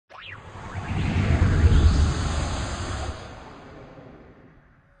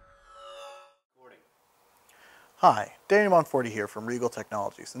Hi, Daniel Monforti here from RIGOL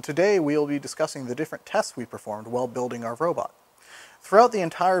Technologies, and today we will be discussing the different tests we performed while building our robot. Throughout the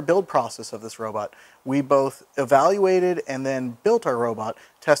entire build process of this robot, we both evaluated and then built our robot,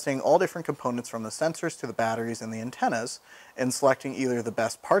 testing all different components from the sensors to the batteries and the antennas, and selecting either the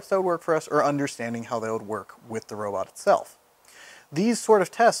best parts that would work for us or understanding how they would work with the robot itself. These sort of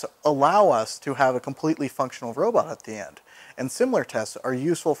tests allow us to have a completely functional robot at the end, and similar tests are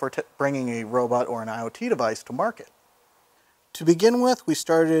useful for bringing a robot or an IoT device to market. To begin with, we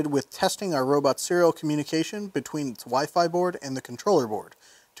started with testing our robot's serial communication between its Wi-Fi board and the controller board.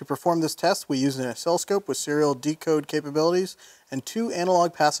 To perform this test, we used an oscilloscope with serial decode capabilities and 2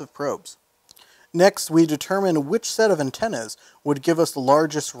 analog passive probes. Next, we determined which set of antennas would give us the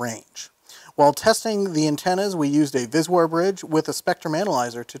largest range. While testing the antennas, we used a VSWR bridge with a spectrum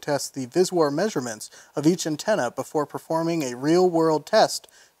analyzer to test the VSWR measurements of each antenna before performing a real-world test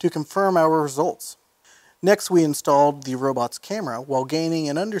to confirm our results. Next, we installed the robot's camera while gaining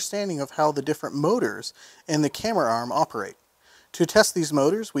an understanding of how the different motors in the camera arm operate. To test these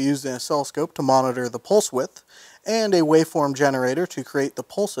motors, we used an oscilloscope to monitor the pulse width, and a waveform generator to create the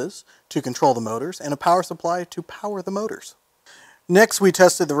pulses to control the motors, and a power supply to power the motors. Next, we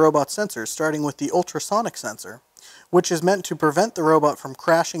tested the robot's sensors, starting with the ultrasonic sensor, which is meant to prevent the robot from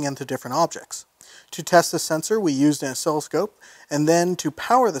crashing into different objects. To test the sensor, we used an oscilloscope, and then to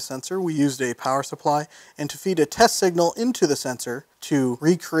power the sensor, we used a power supply, and to feed a test signal into the sensor to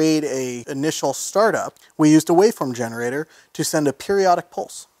recreate an initial startup, we used a waveform generator to send a periodic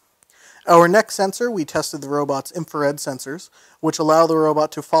pulse. Our next sensor, we tested the robot's infrared sensors, which allow the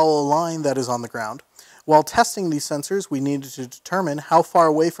robot to follow a line that is on the ground. While testing these sensors, we needed to determine how far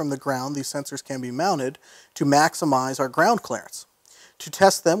away from the ground these sensors can be mounted to maximize our ground clearance. To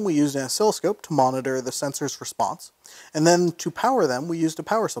test them, we used an oscilloscope to monitor the sensor's response, and then to power them, we used a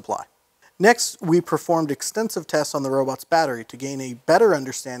power supply. Next, we performed extensive tests on the robot's battery to gain a better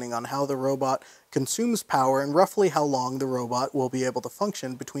understanding on how the robot consumes power and roughly how long the robot will be able to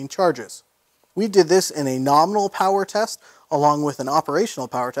function between charges. We did this in a nominal power test, along with an operational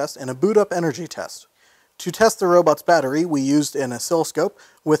power test and a boot-up energy test. To test the robot's battery, we used an oscilloscope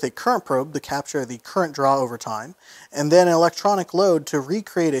with a current probe to capture the current draw over time, and then an electronic load to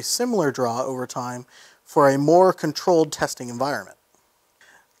recreate a similar draw over time for a more controlled testing environment.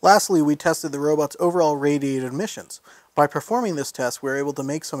 Lastly, we tested the robot's overall radiated emissions. By performing this test, we were able to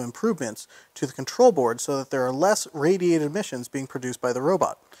make some improvements to the control board so that there are less radiated emissions being produced by the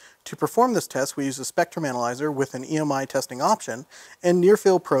robot. To perform this test, we used a spectrum analyzer with an EMI testing option and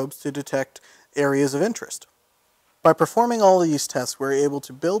near-field probes to detect areas of interest. By performing all of these tests, we're able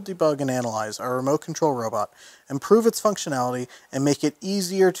to build, debug, and analyze our remote control robot, improve its functionality, and make it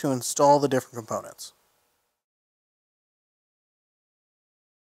easier to install the different components.